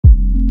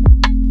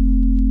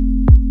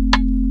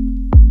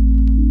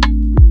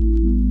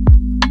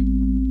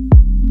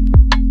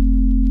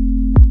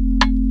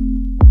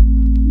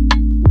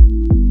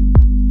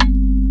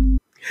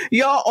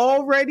Y'all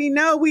already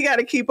know we got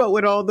to keep up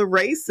with all the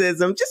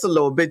racism. Just a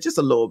little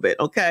bit,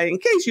 okay? In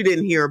case you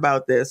didn't hear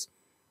about this.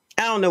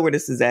 I don't know where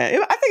this is at.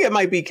 I think it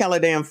might be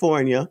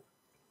California.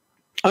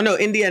 Oh, no,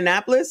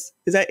 Indianapolis.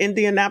 Is that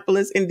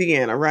Indianapolis,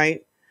 Indiana,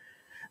 right?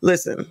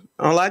 Listen,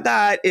 all I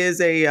got is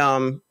a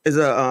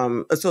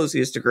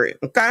associate's degree,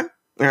 okay?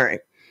 All right.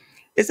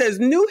 It says,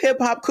 new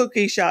hip-hop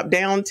cookie shop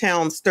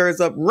downtown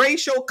stirs up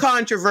racial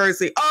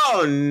controversy.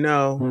 Oh,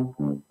 no.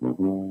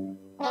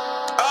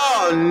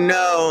 Oh,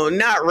 no.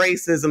 Not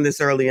racism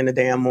this early in the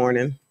damn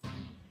morning.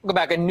 Welcome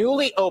back. A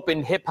newly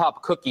opened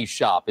hip-hop cookie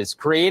shop is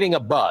creating a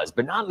buzz,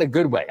 but not in a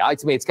good way.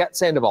 iTomate's Kat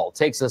Sandoval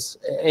takes us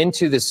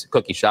into this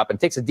cookie shop and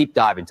takes a deep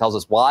dive and tells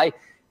us why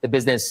the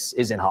business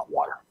is in hot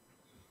water.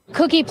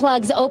 Cookie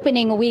Plug's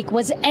opening week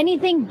was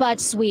anything but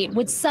sweet,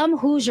 with some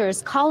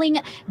Hoosiers calling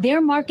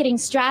their marketing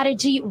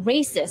strategy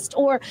racist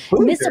or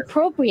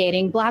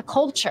misappropriating Black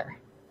culture.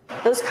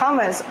 Those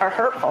comments are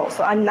hurtful,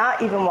 so I'm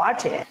not even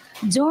watching it.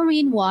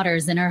 Doreen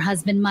Waters and her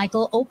husband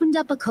Michael opened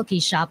up a cookie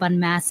shop on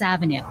Mass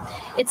Avenue.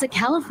 It's a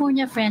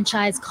California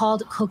franchise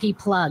called Cookie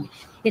Plug.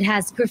 It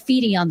has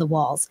graffiti on the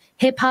walls,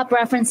 hip-hop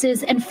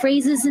references, and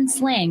phrases and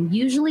slang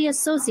usually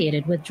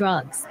associated with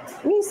drugs.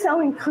 Me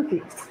selling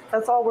cookies,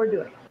 that's all we're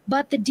doing.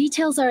 But the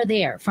details are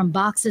there, from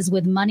boxes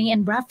with money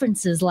and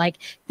references like,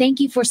 thank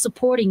you for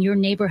supporting your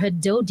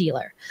neighborhood dough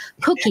dealer,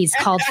 cookies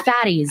called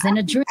fatties, and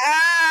a drink.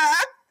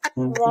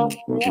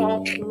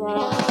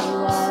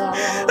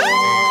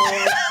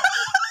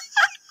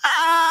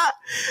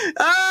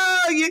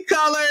 Oh, you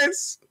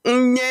colors.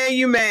 Yeah,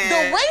 you man.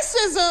 The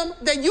racism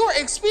that you're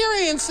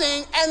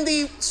experiencing and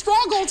the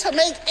struggle to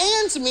make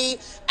ends meet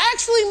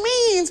actually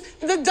means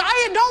the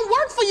diet don't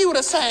work for you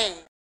the same.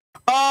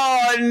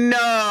 Oh,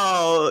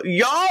 no.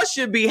 Y'all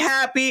should be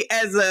happy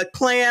as a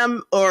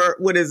clam or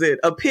what is it?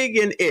 A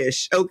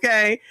pig-in-ish,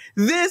 okay?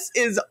 This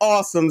is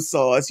awesome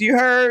sauce. You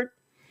heard?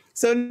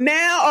 So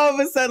now all of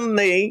a sudden,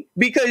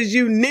 because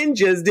you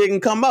ninjas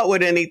didn't come up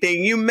with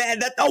anything, you mad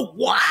that the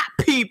white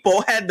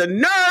people had the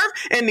nerve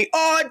and the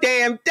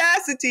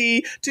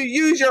audacity to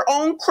use your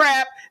own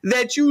crap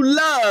that you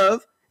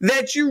love,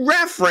 that you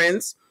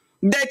reference,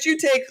 that you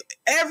take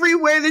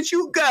everywhere that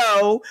you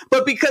go,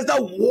 but because the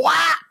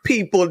white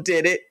people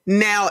did it,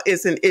 now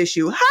it's an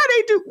issue. Where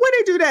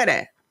they do that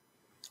at?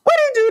 Where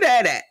they do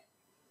that at?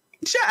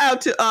 Shout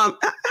out to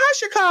how's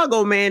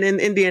Chicago, man, in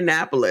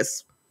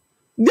Indianapolis.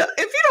 If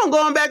you don't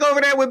go on back over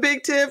there with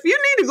Big Tiff, you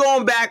need to go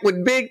on back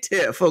with Big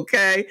Tiff,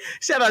 okay?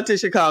 Shout out to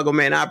Chicago,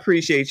 man. I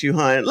appreciate you,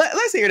 hon.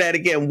 Let's hear that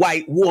again,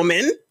 white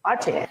woman.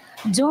 Watch it.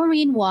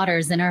 Doreen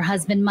Waters and her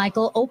husband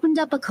Michael opened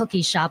up a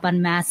cookie shop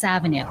on Mass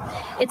Avenue.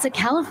 It's a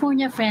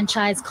California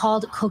franchise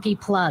called Cookie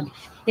Plug.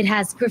 It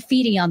has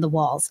graffiti on the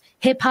walls,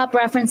 hip-hop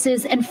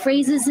references, and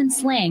phrases and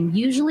slang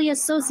usually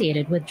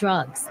associated with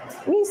drugs.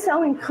 Me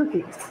selling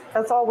cookies,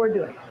 that's all we're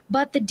doing.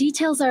 But the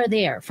details are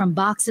there, from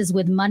boxes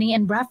with money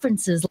and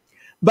references.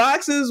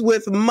 Boxes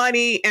with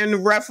money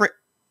and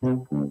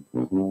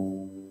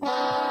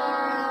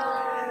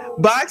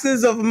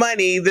boxes of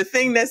money, the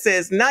thing that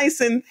says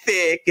nice and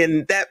thick,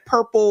 and that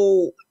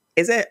purple,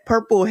 is that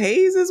purple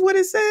haze is what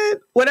it said?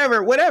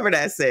 Whatever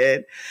that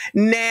said.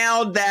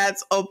 Now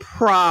that's a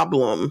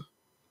problem.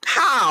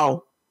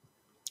 How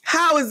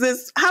is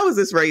this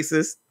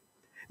racist?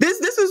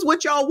 This is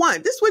what y'all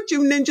want. This is what you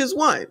ninjas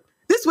want.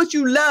 This is what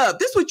you love.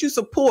 This is what you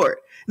support.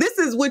 This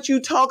is what you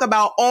talk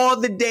about all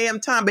the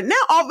damn time. But now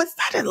all of a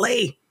sudden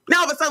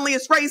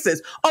it's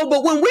racist. Oh,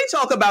 but when we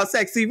talk about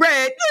Sexy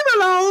Red, leave her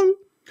alone.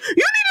 You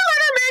need to let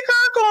her make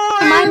her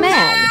coin. My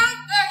man.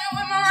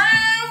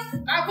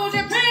 I put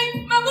your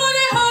pink, my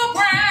booty hole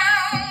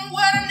brown.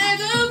 What a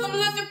niggas, I'm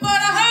looking for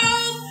the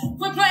hoes.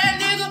 Quit playing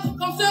nigga,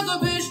 come suck a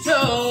bitch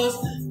toes.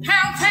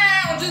 Pound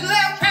town, just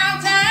left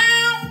pound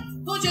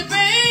town. Put your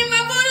pink,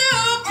 my booty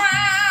hole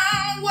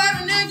brown. What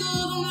a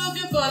niggas, I'm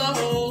looking for the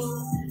hoes.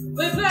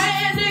 Quit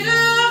playing nigga.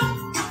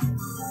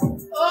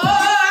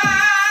 Oh.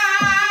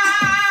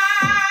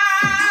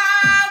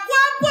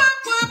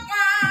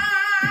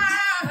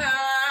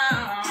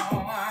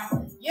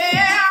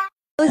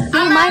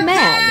 See my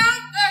man.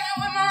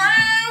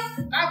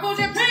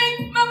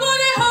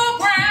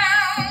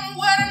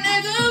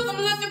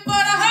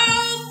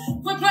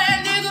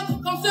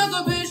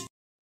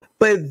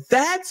 But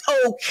that's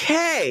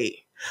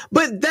okay.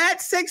 But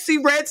that Sexy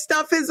Red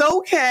stuff is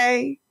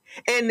okay.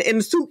 And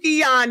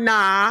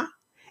Sukiyana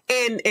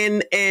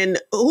and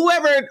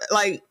whoever,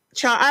 like,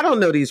 child, I don't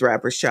know these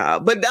rappers,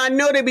 child, but I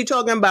know they be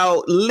talking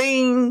about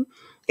Ling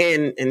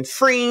and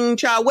Freeing,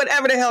 child,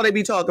 whatever the hell they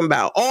be talking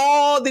about.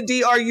 All the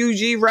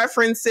DRUG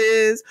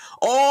references,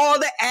 all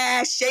the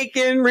ass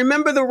shaking.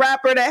 Remember the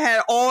rapper that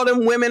had all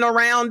them women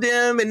around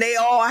him and they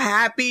all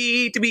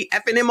happy to be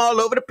effing him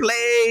all over the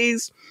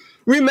place?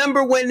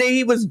 Remember when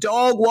he was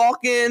dog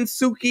walking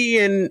Suki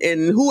and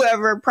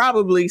whoever,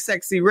 probably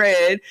Sexy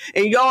Red,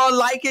 and y'all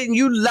like it and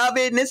you love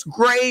it and it's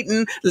great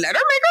and let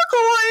her make her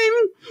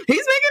coin.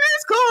 He's making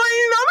his coin.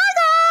 Oh my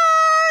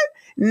God.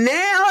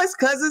 Now it's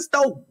because it's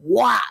the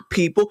white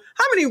people.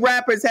 How many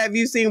rappers have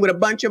you seen with a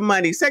bunch of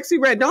money? Sexy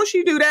Red, don't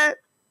she do that?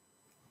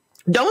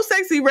 Don't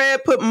Sexy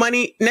Red put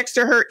money next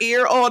to her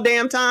ear all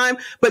damn time,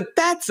 but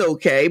that's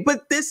okay.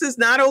 But this is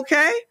not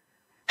okay.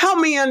 Help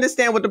me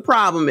understand what the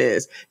problem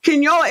is.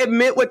 Can y'all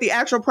admit what the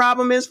actual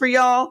problem is for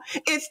y'all?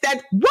 It's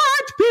that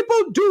white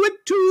people do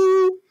it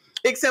too.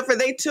 Except for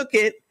they took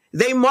it,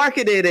 they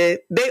marketed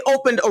it, they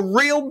opened a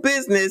real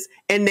business,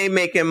 and they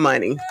making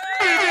money.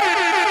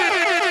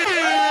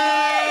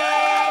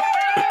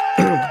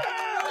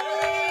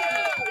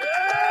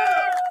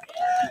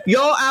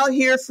 Y'all out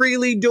here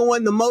freely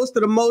doing the most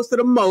of the most of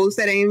the most.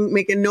 That ain't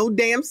making no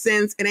damn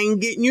sense. It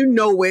ain't getting you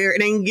nowhere.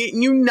 It ain't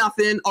getting you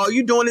nothing. All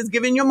you doing is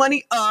giving your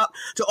money up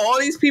to all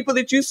these people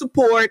that you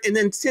support. And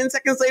then 10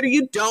 seconds later,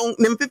 you don't.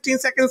 And then 15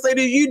 seconds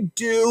later, you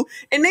do.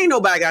 And ain't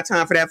nobody got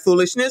time for that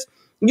foolishness.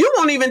 You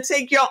won't even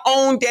take your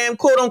own damn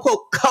quote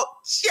unquote culture,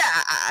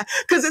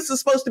 because this is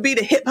supposed to be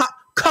the hip hop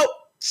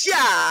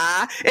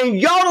culture. And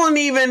y'all don't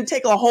even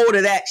take a hold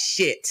of that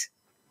shit.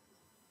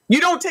 You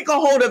don't take a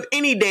hold of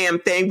any damn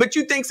thing, but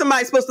you think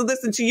somebody's supposed to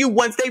listen to you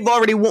once they've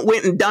already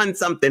went and done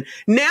something.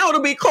 Now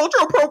it'll be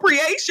cultural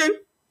appropriation.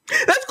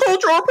 That's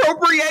cultural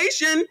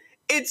appropriation.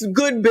 It's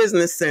good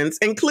business sense,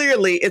 and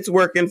clearly it's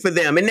working for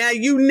them. And now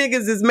you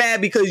niggas is mad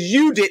because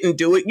you didn't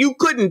do it. You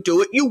couldn't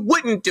do it. You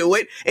wouldn't do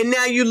it. And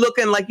now you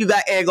looking like you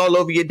got egg all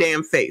over your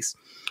damn face.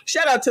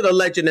 Shout out to the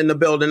legend in the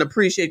building.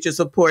 Appreciate your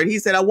support. He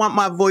said, I want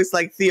my voice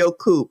like Theo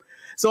Coop.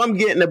 So I'm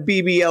getting a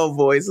BBL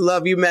voice.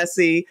 Love you,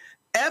 Messy.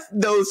 F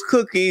those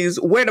cookies.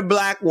 Where the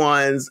black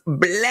ones?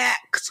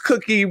 Black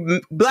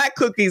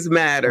cookies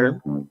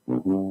matter.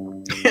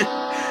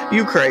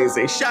 You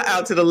crazy. Shout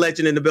out to the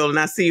legend in the building.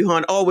 I see you,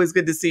 hon. Always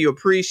good to see you.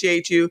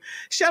 Appreciate you.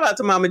 Shout out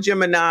to Mama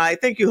Gemini.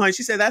 Thank you, hon.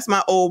 She said, that's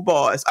my old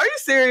boss. Are you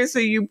serious?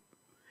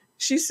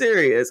 She's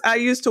serious. I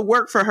used to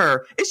work for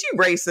her. Is she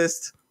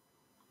racist?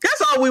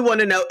 That's all we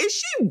want to know. Is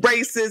she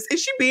racist?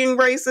 Is she being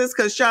racist?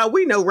 Because, child,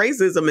 we know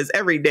racism is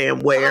every damn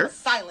where.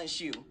 Silence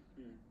you.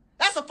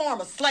 That's a form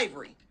of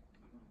slavery.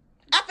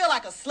 I feel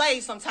like a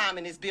slave sometime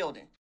in this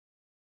building.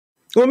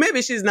 Well,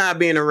 maybe she's not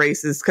being a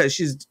racist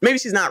because maybe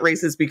she's not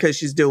racist because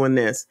she's doing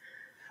this.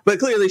 But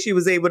clearly she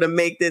was able to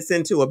make this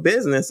into a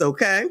business,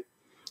 okay?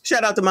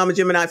 Shout out to Mama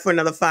Gemini for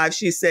another 5.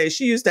 She says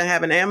she used to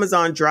have an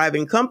Amazon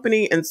driving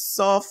company and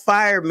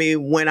fired me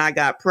when I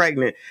got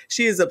pregnant.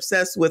 She is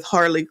obsessed with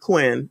Harley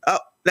Quinn. Oh,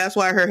 that's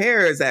why her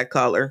hair is that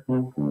color.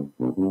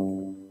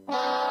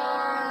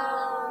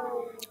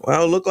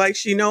 Well, look like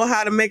she know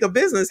how to make a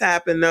business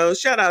happen, though.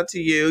 Shout out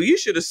to you. You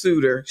should have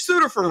sued her.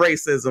 Sued her from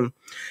racism.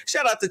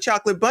 Shout out to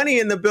Chocolate Bunny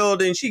in the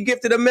building. She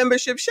gifted a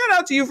membership. Shout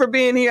out to you for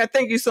being here.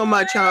 Thank you so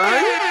much,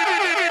 hon.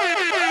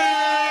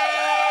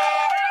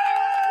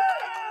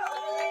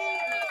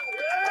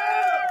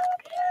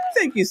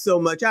 Thank you so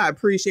much. I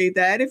appreciate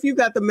that. If you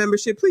got the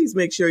membership, please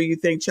make sure you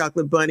thank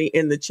Chocolate Bunny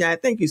in the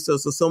chat. Thank you so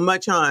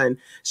much, hon.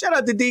 Shout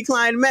out to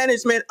Decline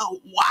Management. Oh,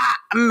 wow,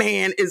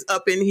 man is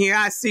up in here.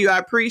 I see you. I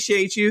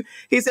appreciate you.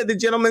 He said the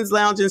Gentleman's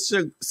Lounge and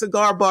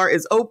Cigar Bar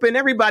is open.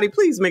 Everybody,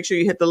 please make sure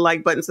you hit the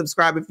like button,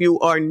 subscribe if you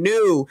are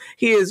new.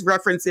 He is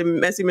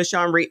referencing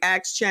MESSYMICHON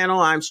Reacts channel.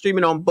 I'm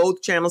streaming on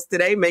both channels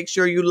today. Make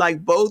sure you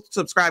like both,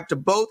 subscribe to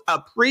both.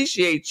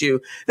 Appreciate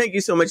you. Thank you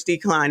so much,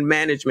 Decline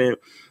Management.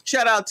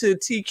 Shout out to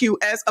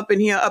TQS up in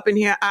here.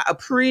 I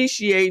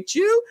appreciate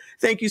you.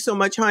 Thank you so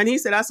much, hon. He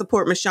said, I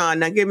support Michon.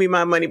 Now give me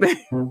my money back.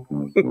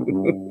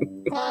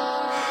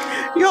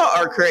 Y'all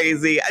are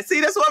crazy. I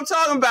see, that's what I'm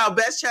talking about.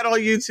 Best chat on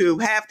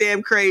YouTube. Half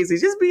damn crazy.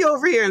 Just be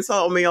over here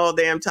insulting me all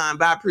damn time.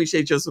 But I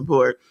appreciate your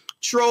support.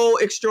 Troll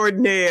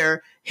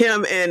extraordinaire.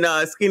 Him and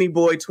Skinny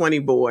Boy 20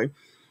 Boy.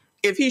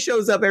 If he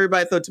shows up,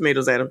 everybody throw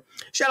tomatoes at him.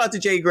 Shout out to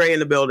Jay Gray in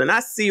the building. I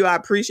see you. I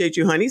appreciate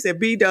you, honey. He said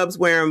B-Dub's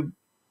wearing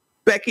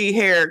Becky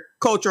hair,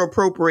 cultural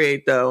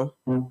appropriate, though.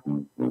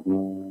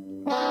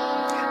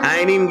 I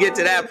ain't even get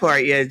to that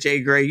part yet, Jay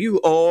Gray. You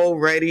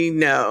already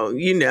know.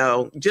 You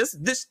know,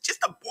 just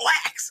the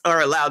blacks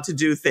are allowed to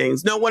do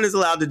things. No one is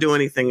allowed to do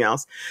anything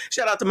else.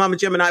 Shout out to Mama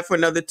Gemini for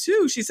another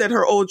 2. She said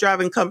her old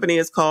driving company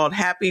is called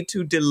Happy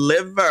to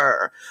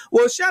Deliver.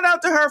 Well, shout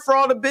out to her for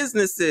all the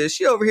businesses.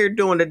 She over here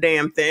doing the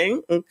damn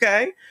thing.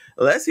 Okay,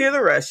 let's hear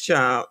the rest,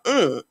 child.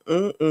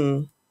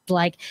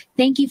 Like,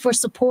 thank you for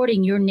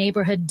supporting your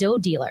neighborhood dough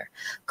dealer.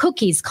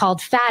 Cookies called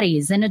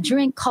Fatties and a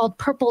drink called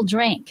Purple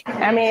Drink.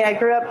 I mean, I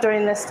grew up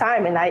during this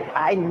time, and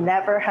I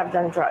never have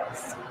done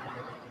drugs.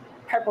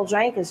 Purple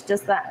Drink is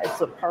just that.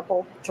 It's a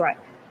purple drink.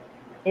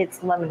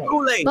 It's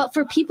lemonade. But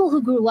for people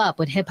who grew up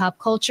with hip-hop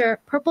culture,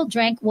 Purple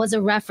Drink was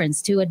a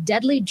reference to a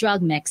deadly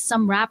drug mix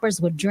some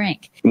rappers would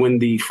drink. When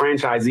the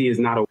franchisee is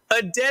not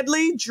a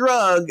deadly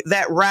drug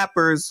that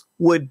rappers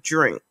would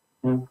drink.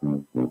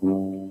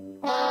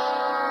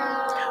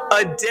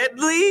 A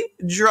deadly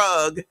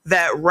drug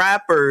that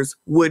rappers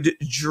would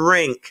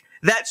drink.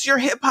 That's your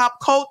hip hop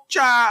culture.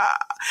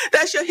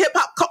 That's your hip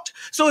hop culture.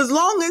 So as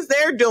long as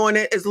they're doing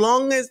it, as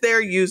long as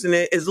they're using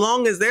it, as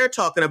long as they're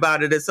talking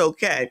about it, it's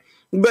okay.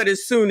 But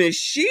as soon as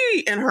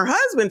she and her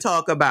husband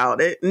talk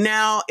about it,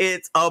 now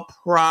it's a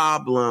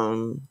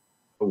problem.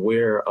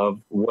 Aware of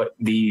what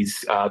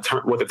these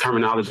what the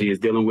terminology is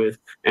dealing with,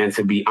 and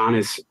to be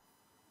honest,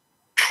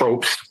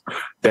 tropes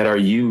that are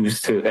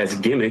used as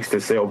gimmicks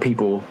to sell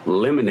people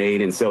lemonade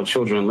and sell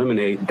children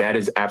lemonade, that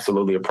is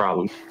absolutely a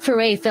problem. For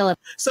Ray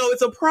Phillips. So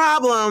it's a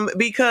problem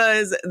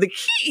because the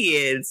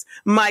kids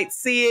might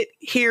see it,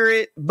 hear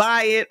it,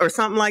 buy it, or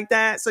something like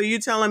that. So you're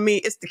telling me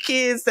it's the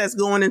kids that's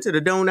going into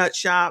the donut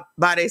shop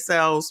by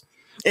themselves,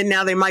 and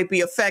now they might be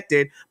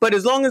affected. But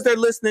as long as they're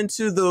listening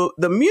to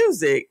the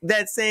music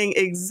that's saying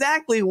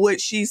exactly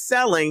what she's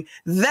selling,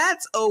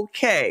 that's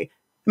okay.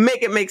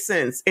 Make it make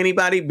sense.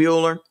 Anybody?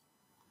 Bueller?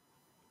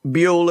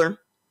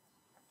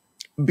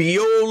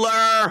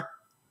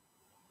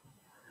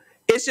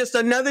 It's just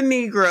another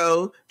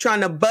Negro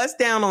trying to bust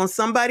down on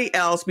somebody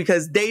else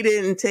because they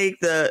didn't take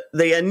the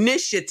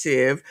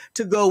initiative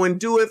to go and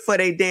do it for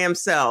their damn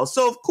selves.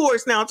 So, of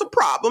course, now it's a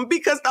problem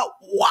because the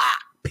white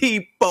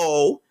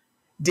people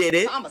did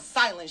it. I'ma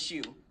silence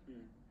you.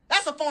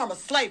 That's a form of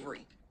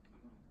slavery.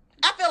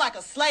 I feel like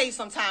a slave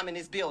sometime in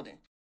this building.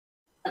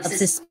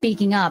 Is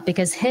speaking up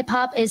because hip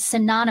hop is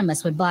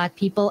synonymous with Black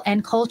people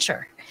and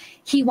culture.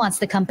 He wants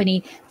the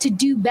company to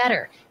do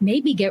better,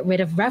 maybe get rid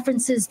of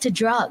references to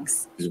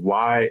drugs.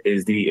 Why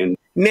is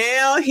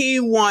now he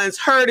wants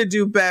her to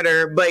do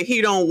better, but he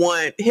don't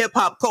want hip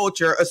hop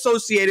culture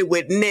associated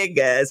with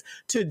niggas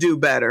to do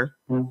better.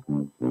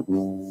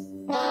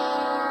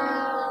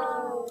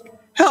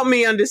 Help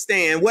me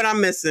understand what I'm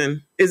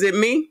missing. Is it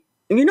me?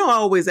 You know, I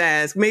always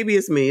ask, maybe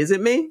it's me. Is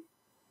it me?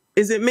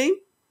 Is it me?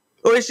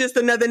 Or it's just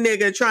another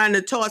nigga trying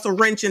to toss a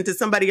wrench into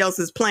somebody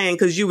else's plan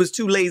because you was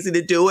too lazy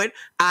to do it.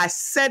 I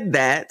said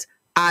that.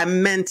 I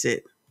meant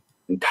it.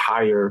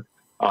 Entire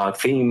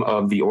theme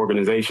of the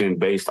organization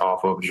based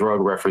off of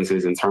drug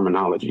references and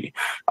terminology.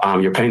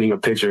 You're painting a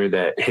picture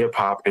that hip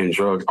hop and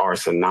drugs are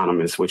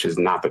synonymous, which is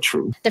not the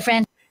truth.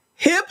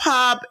 Hip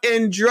hop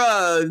and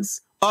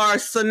drugs are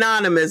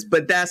synonymous,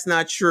 but that's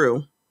not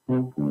true.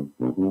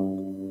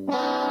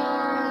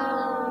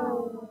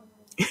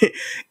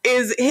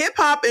 Is hip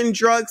hop and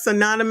drugs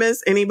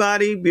synonymous?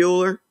 Anybody?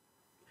 Bueller?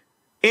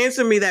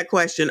 Answer me that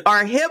question.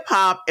 Are hip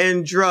hop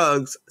and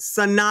drugs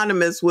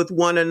synonymous with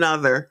one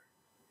another?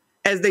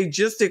 As they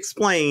just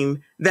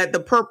explained that the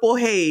purple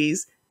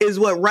haze is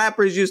what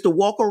rappers used to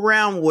walk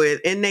around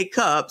with in their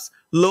cups.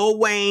 Lil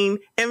Wayne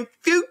and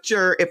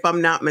Future, if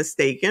I'm not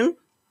mistaken,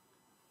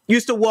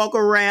 used to walk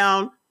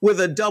around with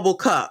a double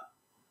cup.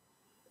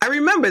 I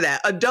remember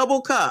that, a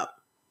double cup.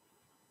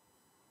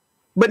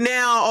 But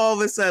now all of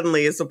a sudden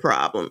it's a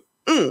problem.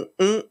 These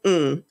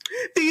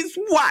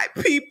white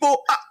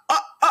people,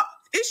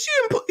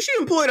 she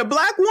employed a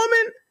Black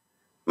woman?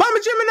 Mama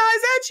Gemini,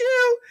 is that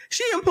you?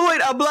 She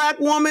employed a Black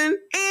woman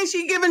and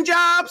she giving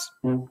jobs?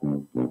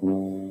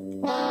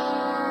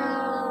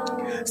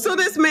 So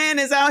this man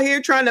is out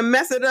here trying to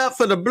mess it up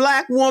for the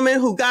Black woman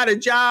who got a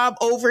job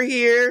over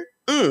here.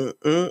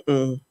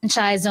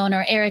 Franchise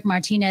owner Eric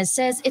Martinez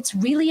says it's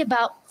really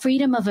about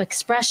freedom of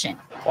expression.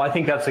 Well, I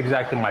think that's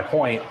exactly my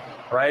point,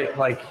 right?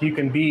 Like, you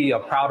can be a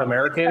proud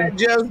American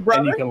and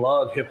you can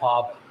love hip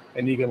hop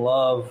and you can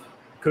love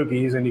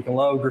cookies and you can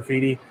love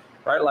graffiti,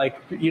 right? Like,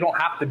 you don't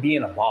have to be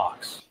in a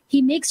box.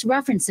 He makes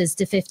references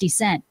to 50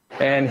 Cent.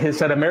 And he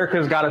said,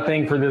 America's got a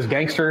thing for this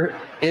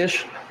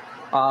gangster-ish.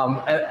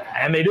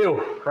 And they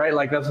do, right?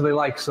 Like, that's what they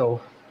like.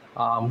 So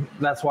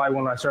that's why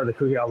when I started the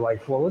cookie, I was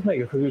like, well, let's make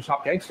a cookie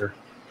shop gangster.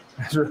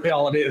 That's really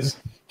all it is.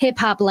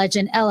 Hip-hop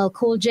legend LL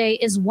Cool J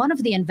is one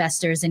of the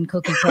investors in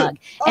Cookie Plug.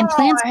 And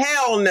plans.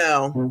 Hell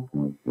no.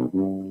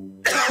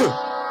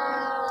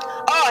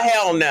 Oh,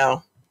 hell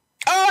no.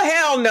 Oh,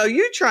 hell no.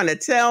 You trying to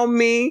tell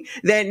me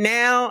that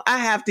now I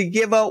have to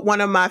give up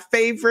one of my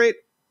favorite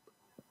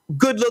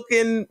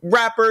good-looking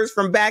rappers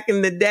from back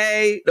in the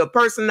day, the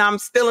person I'm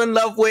still in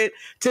love with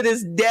to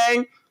this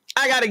day?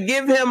 I got to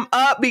give him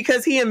up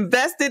because he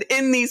invested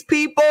in these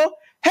people?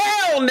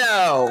 Hell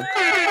no.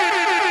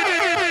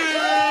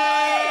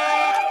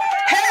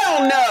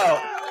 Hell no.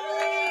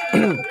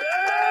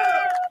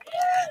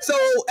 So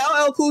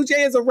LL Cool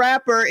J is a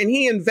rapper and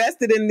he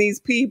invested in these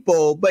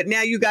people, but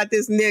now you got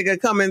this nigga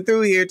coming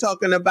through here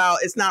talking about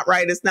it's not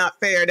right, it's not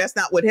fair, that's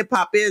not what hip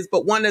hop is.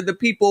 But one of the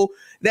people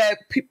that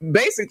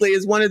basically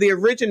is one of the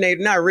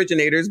not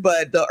originators,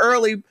 but the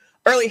early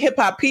hip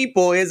hop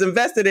people is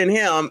invested in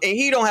him and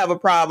he don't have a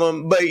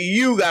problem, but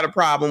you got a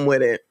problem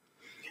with it.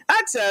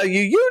 I tell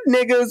you, you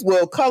niggas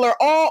will color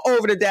all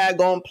over the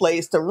daggone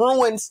place to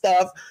ruin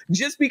stuff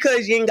just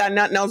because you ain't got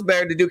nothing else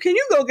better to do. Can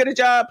you go get a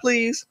job,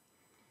 please?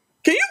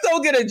 Can you go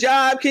get a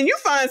job? Can you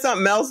find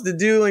something else to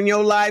do in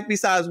your life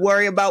besides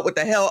worry about what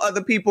the hell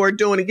other people are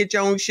doing to get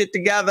your own shit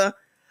together?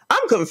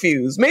 I'm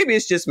confused. Maybe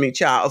it's just me,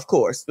 child. Of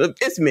course.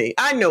 It's me.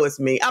 I know it's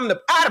me. I'm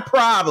out of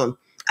problem.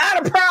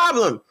 Out of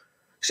problem.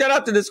 Shout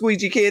out to the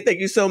Squeegee Kid.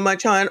 Thank you so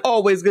much, hon.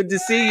 Always good to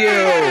see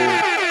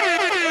you.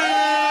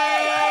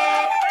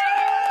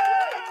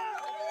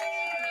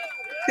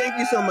 Thank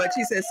you so much.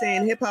 He says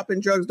saying hip hop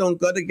and drugs don't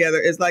go together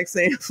is like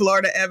saying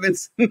Florida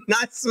Evans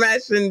not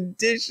smashing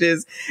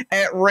dishes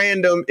at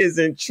random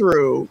isn't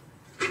true.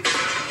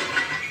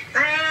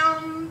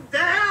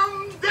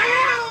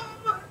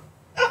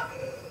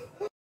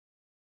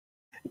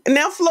 And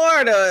now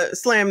Florida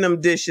slammed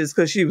them dishes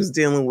because she was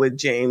dealing with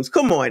James.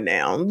 Come on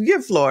now.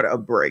 Give Florida a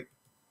break.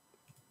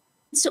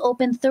 To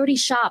open 30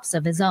 shops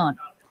of his own.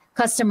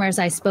 Customers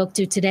I spoke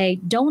to today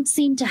don't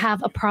seem to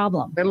have a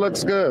problem. It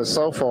looks good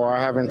so far.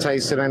 I haven't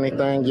tasted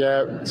anything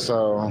yet.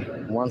 So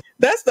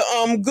that's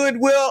the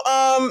Goodwill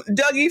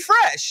Dougie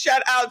Fresh.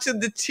 Shout out to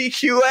the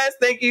TQS.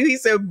 Thank you. He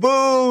said,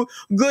 boo,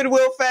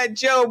 Goodwill Fat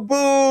Joe,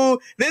 boo.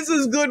 This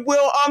is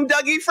Goodwill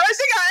Dougie Fresh.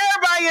 They got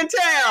everybody in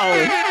town.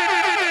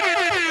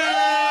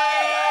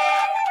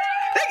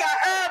 They got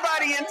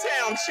everybody in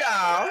town,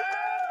 child.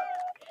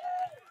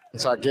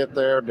 Once I get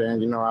there,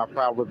 then, I'll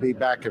probably be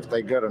back if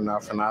they're good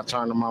enough, and I'll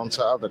turn them on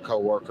to other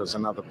coworkers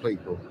and other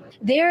people.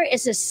 There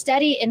is a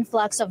steady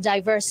influx of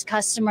diverse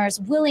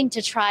customers willing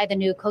to try the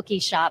new cookie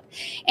shop.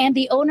 And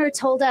the owner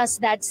told us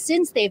that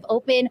since they've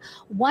opened,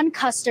 one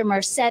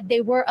customer said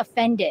they were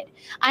offended.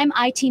 I'm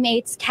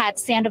iTeam8's Kat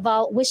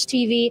Sandoval,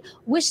 WishTV,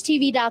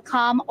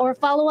 wishtv.com, or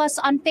follow us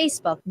on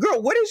Facebook. Girl,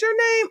 what is your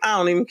name? I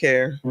don't even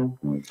care.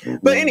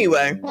 But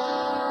anyway.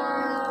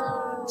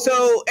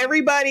 So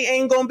everybody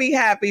ain't going to be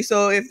happy.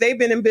 So if they've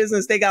been in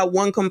business, they got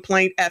one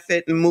complaint, F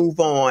it, and move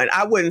on.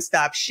 I wouldn't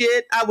stop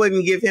shit. I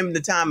wouldn't give him the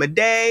time of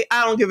day.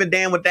 I don't give a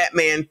damn what that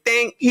man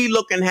think. He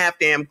looking half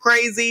damn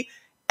crazy.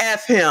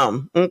 F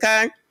him.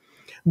 Okay.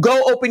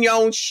 Go open your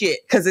own shit,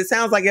 because it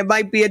sounds like it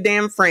might be a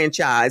damn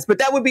franchise. But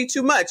that would be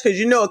too much, because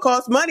it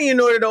costs money in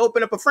order to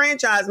open up a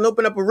franchise and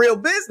open up a real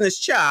business,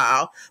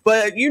 child.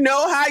 But you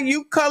know how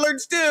you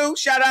coloreds do.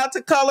 Shout out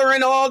to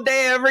coloring all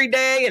day, every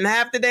day, and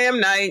half the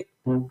damn night.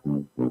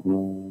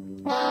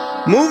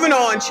 Moving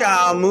on,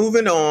 child.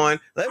 Moving on.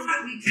 Let's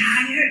be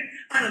tired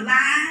of the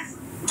lies.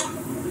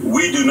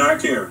 We do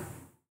not care.